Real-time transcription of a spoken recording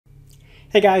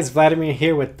Hey guys, Vladimir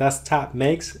here with Desktop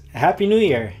Makes. Happy New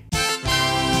Year!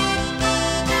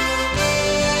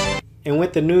 And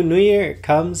with the new year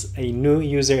comes a new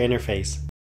user interface.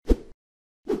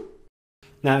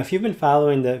 Now, if you've been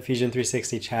following the Fusion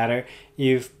 360 chatter,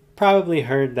 you've probably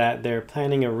heard that they're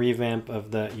planning a revamp of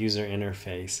the user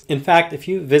interface. In fact, if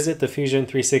you visit the Fusion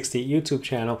 360 YouTube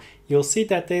channel, you'll see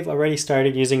that they've already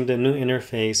started using the new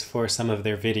interface for some of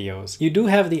their videos. You do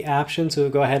have the option to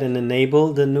go ahead and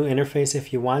enable the new interface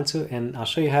if you want to, and I'll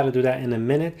show you how to do that in a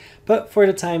minute. But for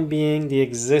the time being, the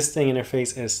existing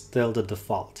interface is still the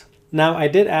default. Now, I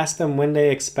did ask them when they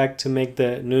expect to make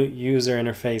the new user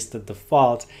interface the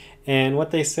default, and what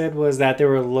they said was that they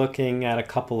were looking at a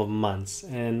couple of months,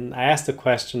 and I asked the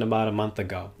question about a month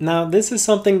ago. Now, this is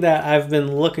something that I've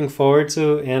been looking forward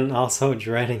to and also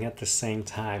dreading at the same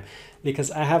time,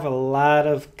 because I have a lot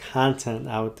of content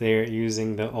out there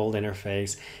using the old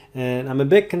interface, and I'm a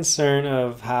bit concerned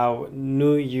of how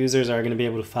new users are going to be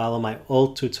able to follow my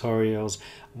old tutorials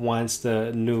once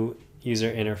the new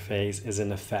user interface is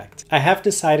in effect. I have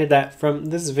decided that from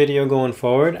this video going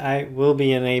forward, I will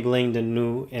be enabling the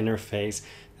new interface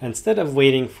instead of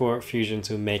waiting for Fusion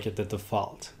to make it the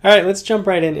default. All right, let's jump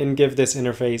right in and give this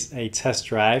interface a test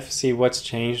drive, see what's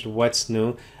changed, what's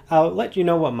new. I'll let you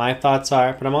know what my thoughts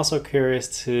are, but I'm also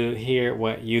curious to hear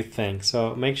what you think.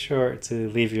 So make sure to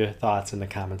leave your thoughts in the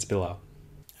comments below.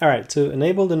 All right, to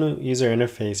enable the new user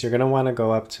interface, you're gonna wanna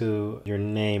go up to your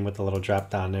name with the little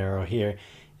drop-down arrow here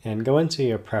and go into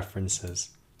your preferences.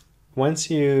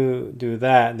 Once you do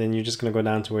that, then you're just going to go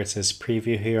down to where it says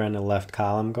preview here on the left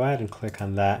column. Go ahead and click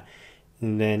on that.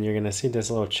 And then you're going to see this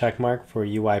little check mark for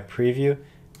UI preview.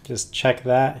 Just check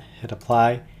that, hit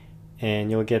apply,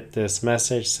 and you'll get this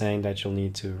message saying that you'll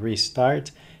need to restart.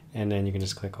 And then you can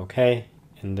just click OK,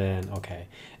 and then OK.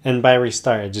 And by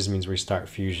restart, it just means restart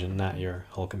Fusion, not your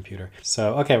whole computer.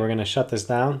 So, okay, we're going to shut this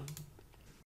down.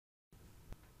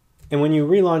 And when you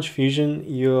relaunch Fusion,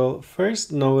 you'll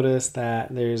first notice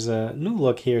that there's a new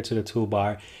look here to the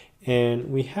toolbar,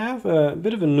 and we have a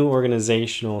bit of a new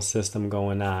organizational system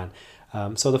going on.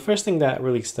 So the first thing that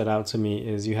really stood out to me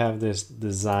is you have this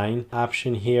design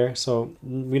option here. So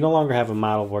we no longer have a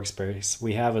model workspace.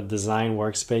 We have a design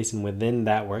workspace, and within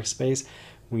that workspace,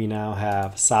 we now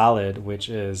have solid, which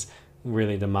is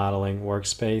really the modeling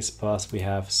workspace. Plus we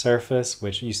have surface,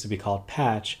 which used to be called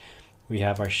patch. We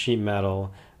have our sheet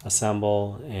metal,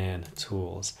 assemble, and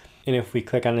tools. And if we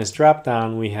click on this drop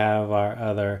down, we have our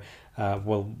other,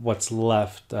 what's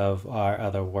left of our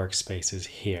other workspaces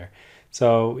here.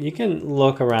 So you can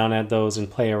look around at those and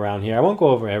play around here. I won't go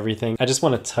over everything. I just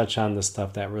want to touch on the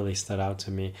stuff that really stood out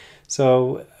to me.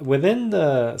 So within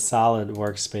the solid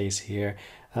workspace here,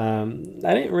 I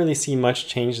didn't really see much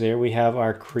change there. We have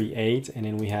our create, and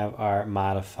then we have our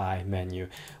modify menu.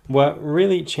 What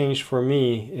really changed for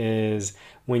me is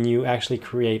when you actually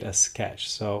create a sketch.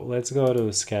 So let's go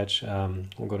to sketch.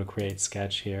 We'll go to create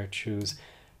sketch here, choose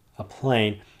a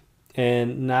plane.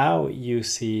 And now you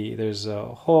see there's a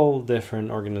whole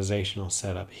different organizational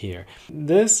setup here.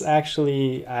 This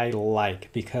actually I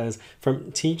like, because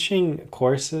from teaching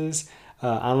courses,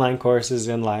 online courses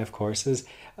and live courses,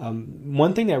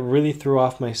 one thing that really threw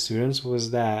off my students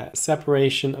was that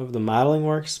separation of the modeling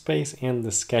workspace and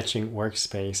the sketching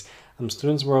workspace.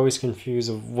 Students were always confused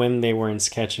of when they were in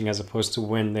sketching as opposed to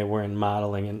when they were in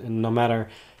modeling. And no matter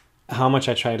how much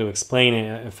I tried to explain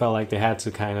it, it felt like they had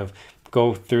to kind of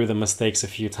go through the mistakes a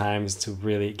few times to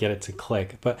really get it to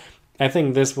click. But I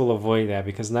think this will avoid that,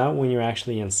 because now when you're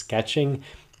actually in sketching,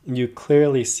 you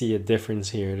clearly see a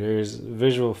difference here. There's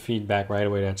visual feedback right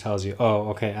away that tells you, oh,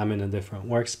 okay, I'm in a different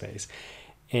workspace.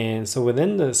 And so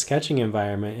within the sketching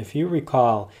environment, if you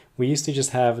recall, we used to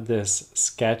just have this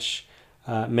sketch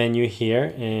menu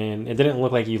here, and it didn't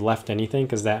look like you left anything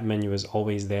because that menu is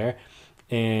always there.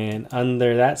 And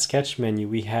under that sketch menu,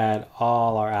 we had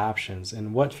all our options.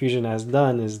 And what Fusion has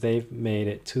done is they've made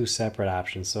it two separate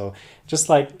options. So just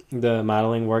like the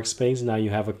modeling workspace, now you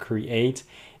have a create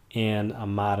and a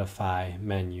modify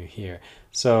menu here.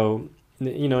 So,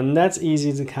 you know, and that's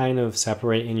easy to kind of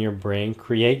separate in your brain.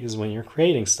 Create is when you're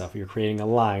creating stuff. You're creating a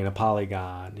line, a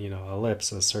polygon, you know,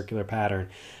 ellipse, a circular pattern.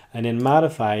 And then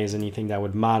modify is anything that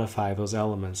would modify those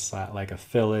elements, like a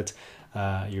fillet,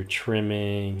 you're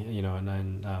trimming, you know, and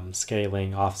then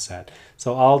scaling, offset.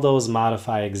 So all those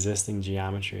modify existing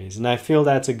geometries. And I feel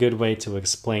that's a good way to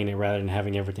explain it rather than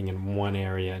having everything in one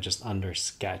area just under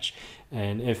sketch.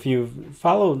 And if you've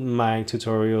followed my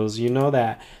tutorials, you know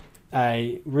that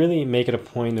I really make it a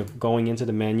point of going into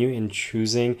the menu and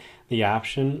choosing the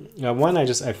option. One, I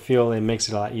feel it makes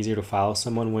it a lot easier to follow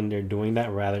someone when they're doing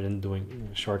that rather than doing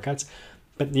shortcuts.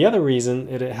 But the other reason,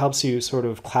 it helps you sort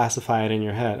of classify it in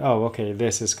your head. Oh, okay,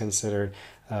 this is considered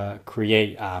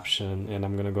create option, and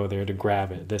I'm going to go there to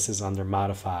grab it. This is under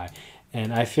modify.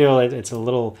 And I feel it's a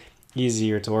little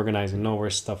easier to organize and know where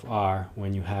stuff are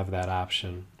when you have that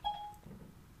option.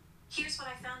 Here's what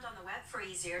I found on the web for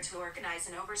easier to organize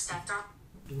an overstuffed.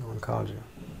 No one called you.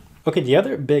 Okay, the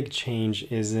other big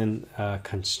change is in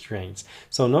constraints.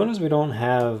 So notice we don't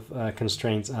have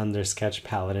constraints under Sketch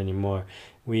Palette anymore.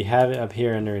 We have it up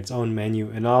here under its own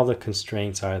menu, and all the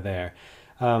constraints are there,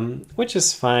 which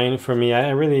is fine for me.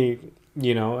 I really,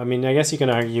 I mean, I guess you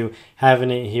can argue having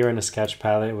it here in the Sketch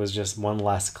Palette was just one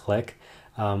less click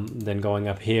than going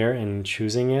up here and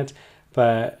choosing it.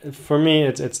 But for me,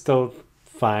 it's still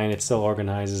fine. It still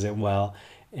organizes it well.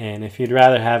 And if you'd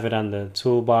rather have it on the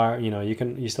toolbar,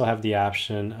 you still have the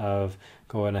option of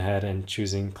going ahead and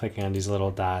clicking on these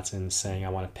little dots and saying I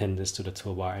want to pin this to the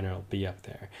toolbar, and it'll be up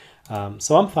there.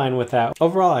 So I'm fine with that.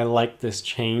 Overall, I like this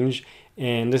change,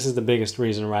 and this is the biggest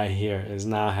reason right here, is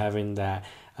now having that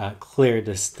clear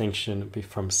distinction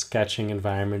from sketching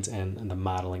environment and the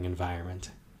modeling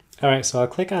environment. All right, so I'll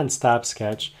click on Stop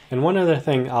Sketch. And one other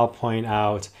thing I'll point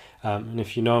out, and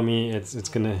if you know me, it's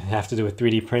going to have to do with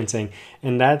 3D printing.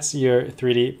 And that's your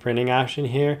 3D printing option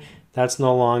here. That's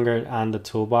no longer on the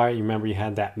toolbar. You remember you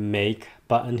had that Make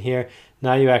button here.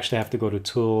 Now you actually have to go to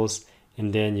Tools,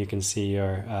 and then you can see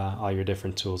your all your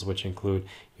different tools, which include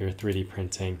your 3D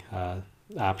printing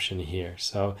option here.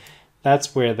 So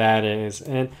that's where that is.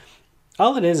 And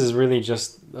all it is really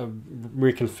just a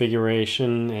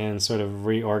reconfiguration and sort of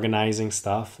reorganizing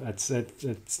stuff.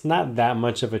 It's not that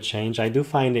much of a change. I do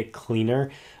find it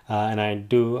cleaner, and I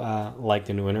do like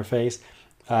the new interface.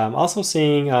 Also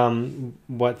seeing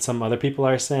what some other people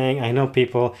are saying. I know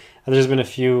there's been a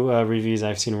few reviews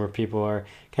I've seen where people are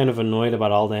kind of annoyed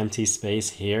about all the empty space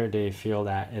here. They feel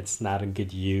that it's not a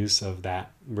good use of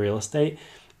that real estate.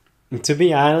 To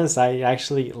be honest, I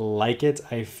actually like it.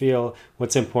 I feel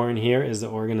what's important here is the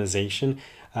organization.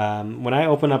 When I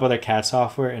open up other CAD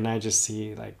software and I just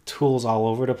see like tools all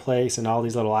over the place and all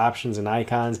these little options and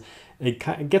icons,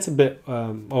 it gets a bit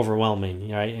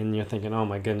overwhelming, right? And you're thinking, oh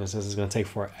my goodness, this is going to take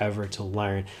forever to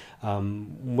learn.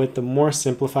 With the more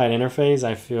simplified interface,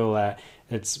 I feel that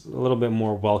it's a little bit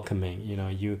more welcoming.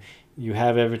 You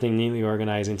have everything neatly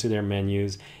organized into their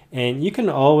menus, and you can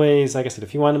always, like I said,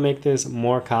 if you want to make this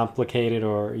more complicated,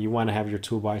 or you want to have your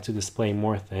toolbar to display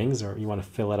more things, or you want to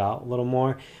fill it out a little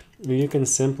more, you can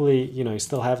simply, you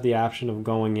still have the option of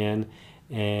going in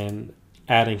and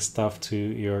adding stuff to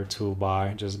your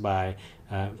toolbar just by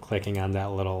clicking on that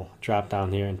little drop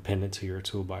down here and pin it to your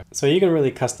toolbar. So you can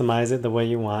really customize it the way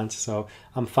you want. So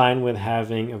I'm fine with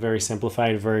having a very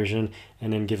simplified version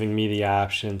and then giving me the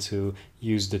option to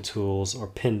use the tools or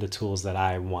pin the tools that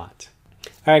I want.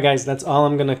 All right, guys, that's all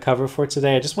I'm going to cover for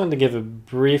today. I just wanted to give a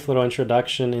brief little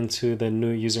introduction into the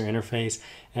new user interface,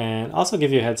 and also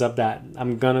give you a heads up that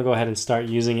I'm going to go ahead and start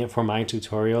using it for my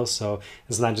tutorials. So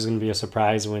it's not just going to be a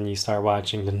surprise when you start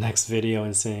watching the next video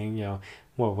and saying,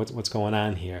 whoa, what's going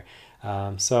on here?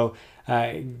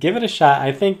 Give it a shot.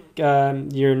 I think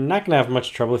you're not going to have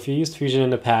much trouble. If you used Fusion in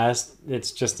the past,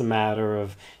 it's just a matter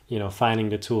of finding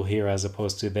the tool here as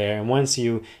opposed to there. And once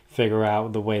you figure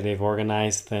out the way they've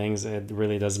organized things, it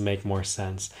really does make more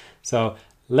sense. So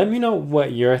let me know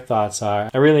what your thoughts are.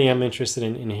 I really am interested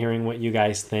in hearing what you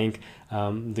guys think.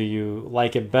 Do you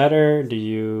like it better? Do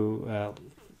you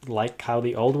like how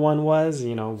the old one was?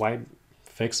 Why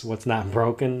fix what's not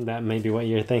broken? That may be what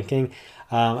you're thinking.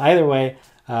 Either way,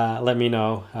 let me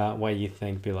know what you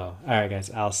think below. All right, guys,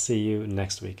 I'll see you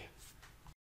next week.